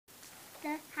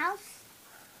the house.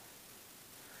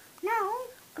 No.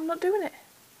 I'm not doing it.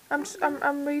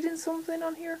 I'm reading something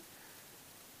on here.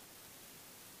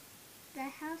 The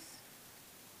house.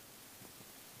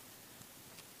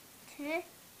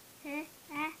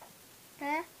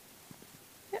 The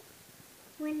Yep.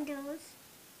 windows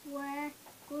were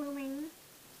glowing.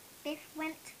 Biff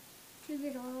went to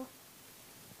the door.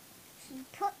 She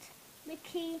put the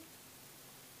key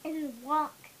in the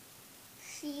lock.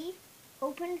 She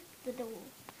opened the door.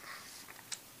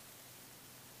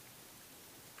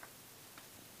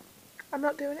 I'm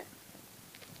not doing it.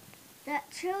 The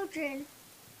children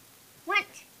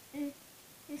went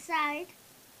inside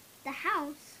the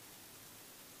house.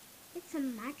 It's a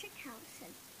magic house,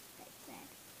 they said.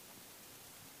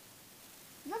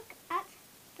 Look at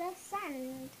the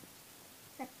sand,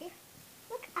 said Biff.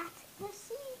 Look at the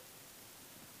sea.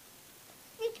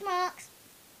 Stitch marks,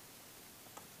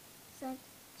 said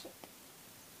Chip.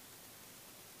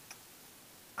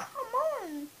 Come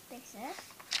on, they said.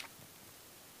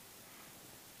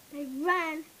 They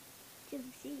ran to the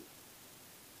sea.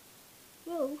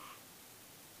 Wolf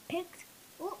picked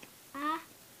up a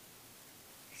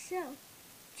shell.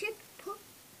 Chip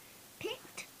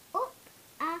picked up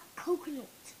a coconut.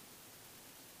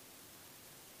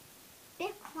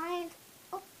 Biff climbed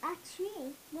up a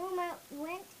tree. Wilma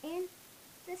went in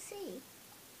the sea.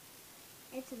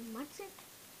 It's magic.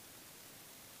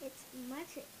 It's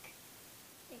magic,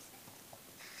 they said.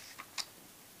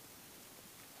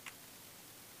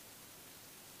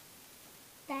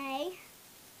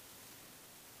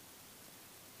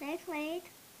 They played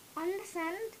on the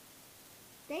sand.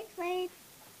 They played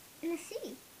in the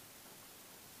sea.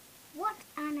 What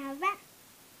an adventure!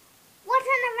 What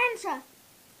an adventure!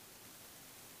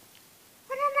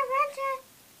 What an adventure!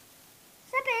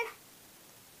 said Biff.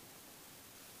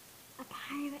 A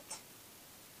pirate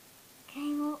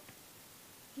came up.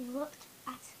 He looked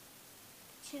at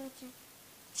the children.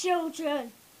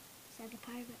 Children, said the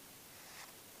pirate.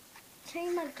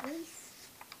 Change my voice.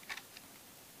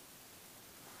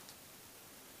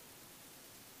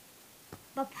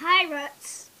 The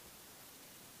pirates.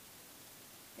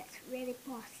 That's really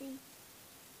bossy.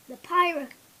 The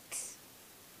pirates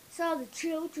saw the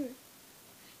children.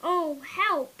 Oh,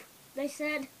 help, they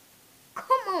said.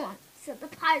 Come on, said the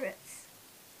pirates.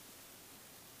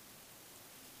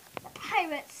 The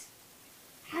pirates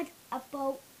had a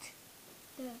boat.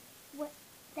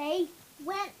 They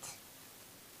went.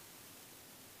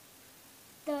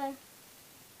 The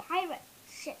pirate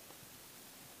ship.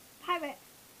 Pirate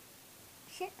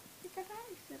ship is a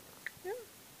pirate ship. Yeah.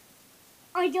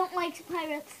 I don't like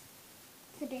pirates,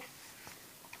 said Biff.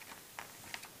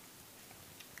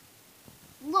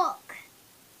 Look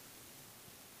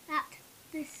at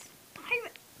this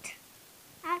pirate.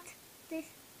 At this.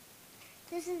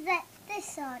 This is that.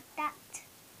 This or that.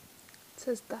 It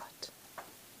says that.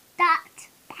 That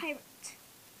pirate,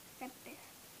 said Biff.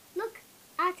 Look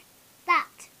at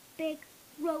that big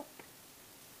rope,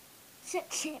 said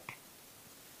Chip.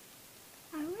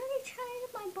 I'm really trying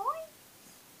my boy.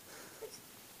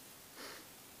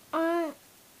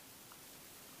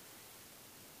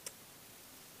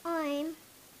 I'm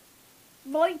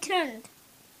frightened,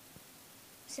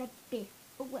 said Biff.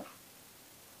 Oh, well.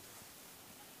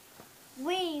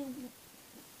 We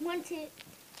wanted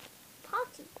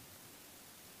party,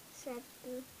 said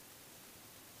the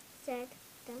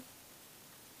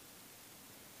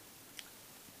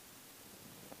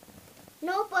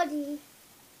nobody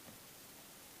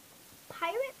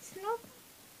pirates,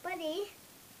 nobody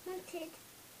wanted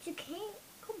to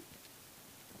come.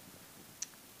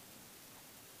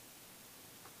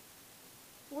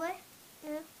 What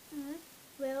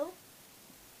will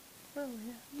Oh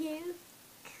yeah. you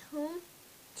come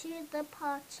to the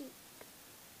party?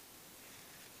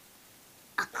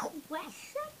 A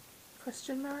question?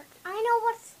 Question mark. I know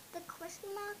what the question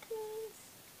mark means.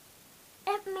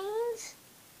 It means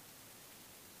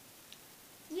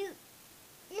you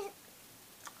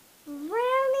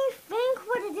really think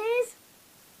what it is.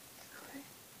 Okay.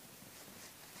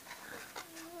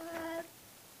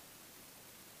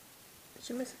 Did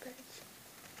you miss a page?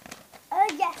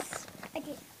 Yes, I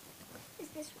did. It's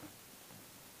this one.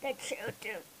 The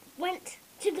children went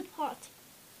to the party.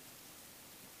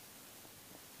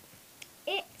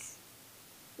 It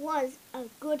was a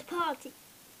good party.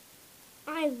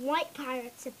 I like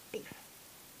pirates and beef.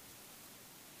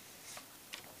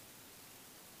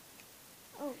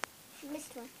 Oh, she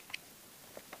missed one.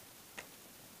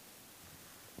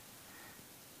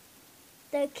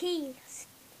 The key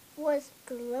was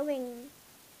glowing.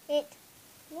 It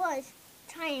was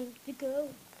time to go.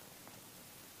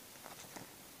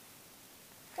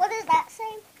 What does that say?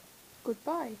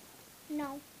 Goodbye.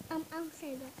 No, I'll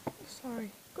say that.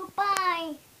 Sorry.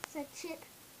 Goodbye, said Chip.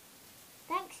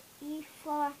 Thanks you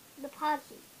for the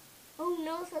party. Oh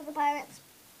no, said the pirates.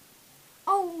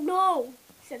 Oh no,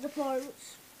 said the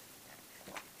pirates.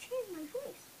 Change my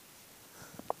voice.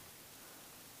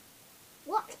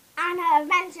 What an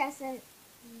adventure, said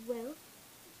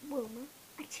Wilma.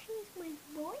 I changed my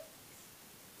voice.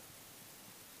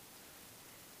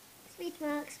 Speech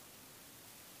marks.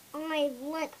 I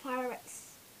like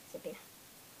pirates, said Peter.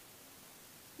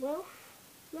 Wolf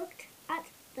looked at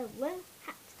the wolf